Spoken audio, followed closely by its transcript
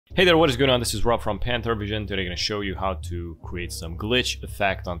Hey there, what is going on? This is Rob from panter.vis. Today I'm going to show you how to create some glitch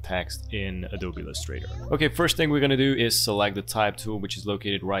effect on text in Adobe Illustrator. Okay, first thing we're going to do is select the type tool, which is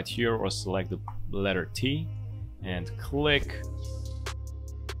located right here, or select the letter T and click.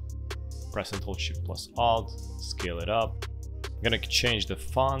 Press and hold Shift plus Alt, scale it up. I'm going to change the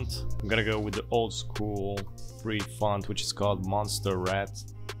font. I'm going to go with the old school free font, which is called Monster Red.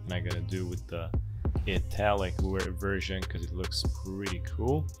 And I'm going to do with the italic version because it looks pretty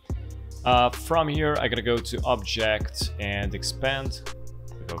cool. From here I'm gonna go to object and expand,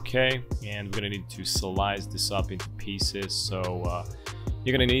 click OK, and we're gonna need to slice this up into pieces. So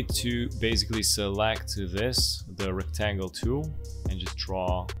you're gonna need to basically select this, the rectangle tool, and just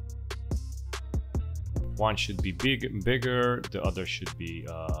draw. One should be bigger, the other should be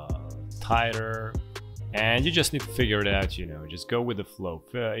tighter. And you just need to figure it out, you know, just go with the flow,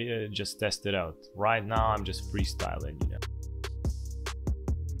 just test it out. Right now I'm just freestyling, you know.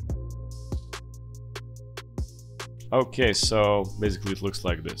 Okay, so basically it looks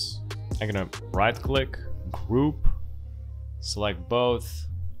like this. I'm gonna right click, group, select both,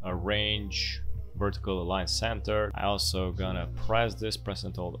 arrange, vertical align center. I also gonna press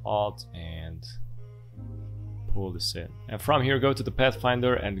and hold Alt and pull this in. And from here go to the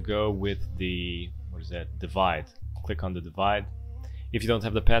Pathfinder and go with the divide. Click on the divide. If you don't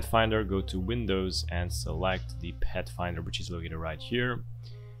have the Pathfinder, go to Windows and select the Pathfinder, which is located right here.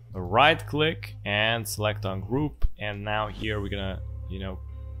 Right click and select on group, and now here we're gonna, you know,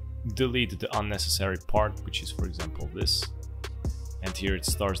 delete the unnecessary part, which is for example this, and here it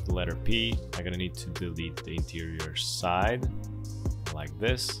starts the letter P. I'm gonna need to delete the interior side like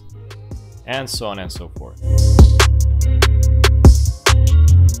this, and so on and so forth.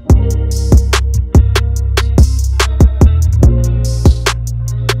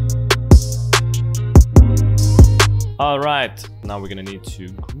 Alright, now we're gonna need to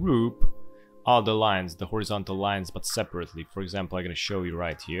group all the lines, the horizontal lines, but separately. For example, I'm gonna show you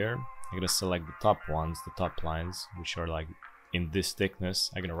right here. I'm gonna select the top ones, the top lines, which are like in this thickness.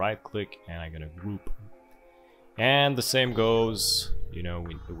 I'm gonna right click and I'm gonna group. And the same goes, you know,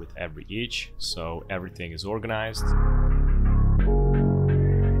 with every each, so everything is organized.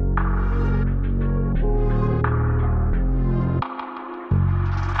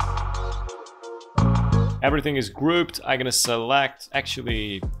 Everything is grouped. I'm gonna select,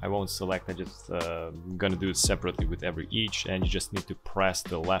 actually I won't select, I just gonna do it separately with every each, and you just need to press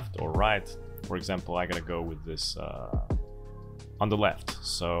the left or right. For example, I'm gonna go with this on the left,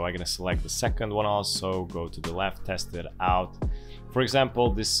 so I'm gonna select the second one also, go to the left, test it out. For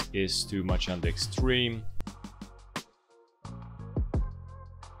example, this is too much on the extreme,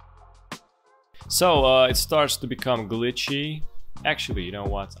 so it starts to become glitchy. Actually, you know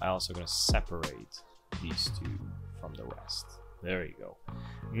what, I'm also gonna separate these two from the rest. There you go.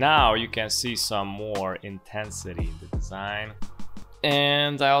 Now you can see some more intensity in the design,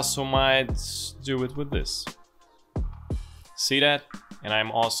 and I also might do it with this. See that? And I'm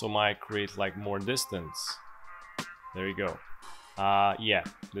also might create like more distance. There you go. Yeah,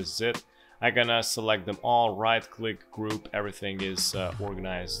 this is it. I'm gonna select them all, right click, group, everything is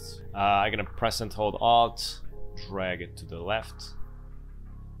organized. I'm gonna press and hold Alt, drag it to the left.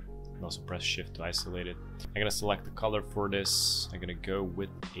 Also press Shift to isolate it. I'm gonna select the color for this. I'm gonna go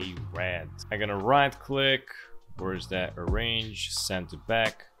with a red. I'm gonna right click, where's that, arrange, send to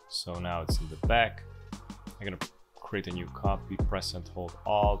back, so now it's in the back. I'm gonna create a new copy, press and hold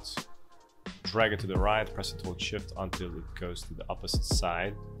Alt, drag it to the right, press and hold Shift until it goes to the opposite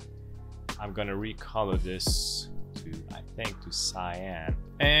side. I'm gonna recolor this to, I think, to cyan,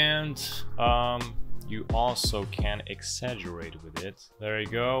 and you also can exaggerate with it. There you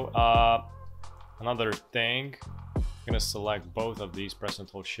go. Another thing, I'm gonna select both of these, press and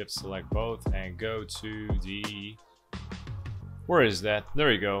hold Shift, select both, and go to the, where is that? There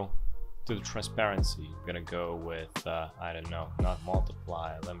you go, to the transparency. I'm gonna go with, I don't know, not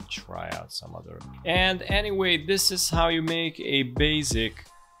multiply. Let me try out some other. And anyway, this is how you make a basic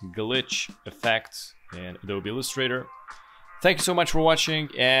glitch effect in Adobe Illustrator. Thank you so much for watching,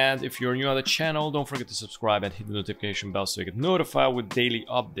 and if you're new on the channel, don't forget to subscribe and hit the notification bell so you get notified with daily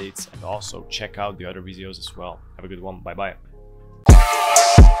updates, and also check out the other videos as well. Have a good one, bye bye.